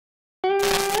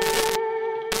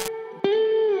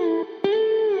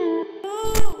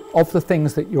of the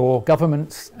things that your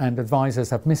governments and advisors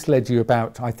have misled you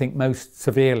about, I think most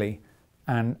severely,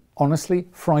 and honestly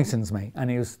frightens me,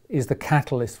 and is the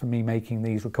catalyst for me making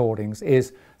these recordings,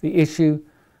 is the issue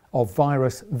of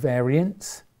virus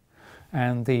variants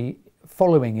and the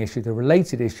following issue, the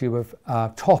related issue of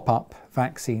top-up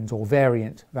vaccines or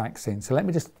variant vaccines. So let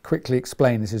me just quickly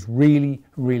explain. This is really,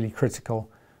 really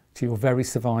critical to your very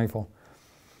survival.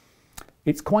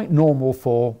 It's quite normal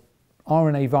for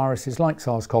RNA viruses like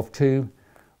SARS-CoV-2,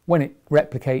 when it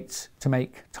replicates, to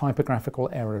make typographical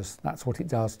errors. That's what it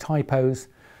does, typos.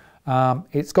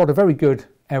 It's got a very good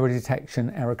error detection,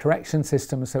 error correction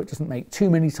system, so it doesn't make too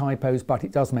many typos, but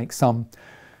it does make some.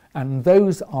 And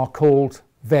those are called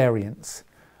variants.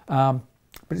 But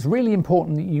it's really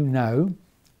important that you know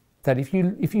that if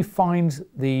you find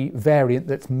the variant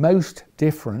that's most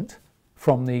different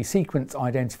from the sequence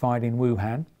identified in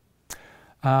Wuhan,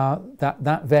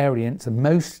 that variant, the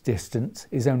most distant,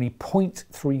 is only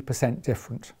 0.3%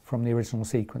 different from the original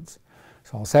sequence.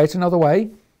 So I'll say it another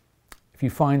way. If you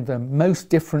find the most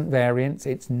different variants,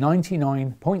 it's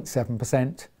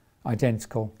 99.7%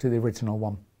 identical to the original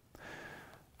one.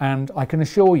 And I can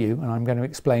assure you, and I'm going to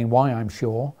explain why I'm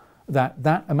sure, that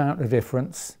that amount of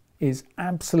difference is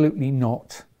absolutely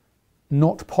not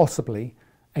possibly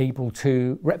able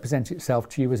to represent itself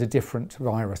to you as a different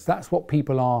virus. That's what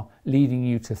people are leading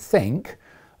you to think,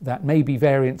 that maybe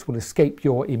variants will escape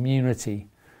your immunity,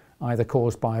 either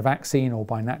caused by a vaccine or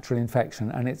by natural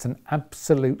infection, and it's an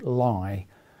absolute lie.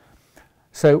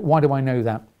 So why do I know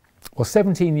that? Well,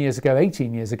 18 years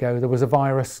ago, there was a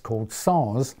virus called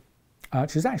SARS,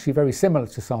 which is actually very similar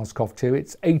to SARS-CoV-2.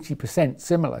 It's 80%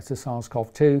 similar to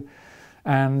SARS-CoV-2,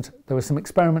 and there were some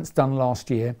experiments done last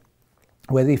year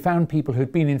where they found people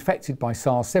who'd been infected by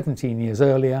SARS 17 years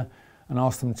earlier and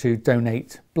asked them to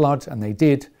donate blood, and they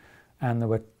did, and there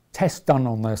were tests done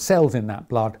on the cells in that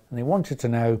blood, and they wanted to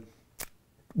know,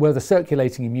 were the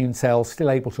circulating immune cells still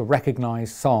able to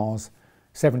recognize SARS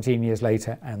 17 years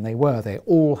later? And they were. They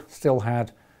all still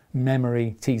had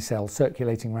memory T cells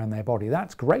circulating around their body.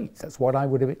 That's great. That's what I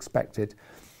would have expected.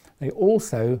 They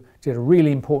also did a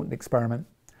really important experiment.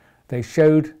 They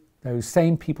showed those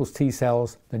same people's T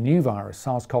cells the new virus,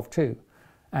 SARS-CoV-2,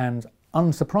 and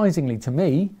unsurprisingly to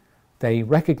me, they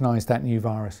recognized that new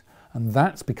virus, and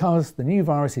that's because the new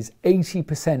virus is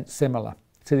 80% similar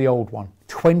to the old one,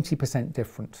 20%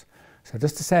 different. So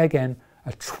just to say again,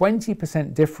 a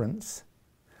 20% difference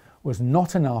was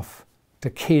not enough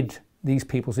to kid these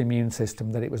people's immune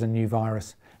system that it was a new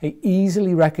virus. They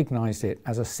easily recognized it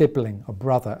as a sibling, a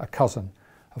brother, a cousin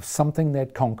of something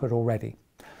they'd conquered already.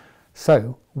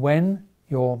 So when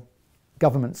your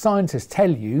government scientists tell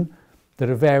you that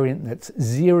a variant that's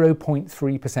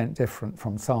 0.3% different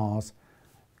from SARS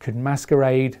could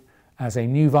masquerade as a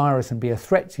new virus and be a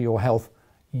threat to your health,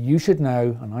 you should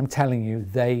know, and I'm telling you,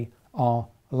 they are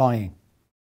lying.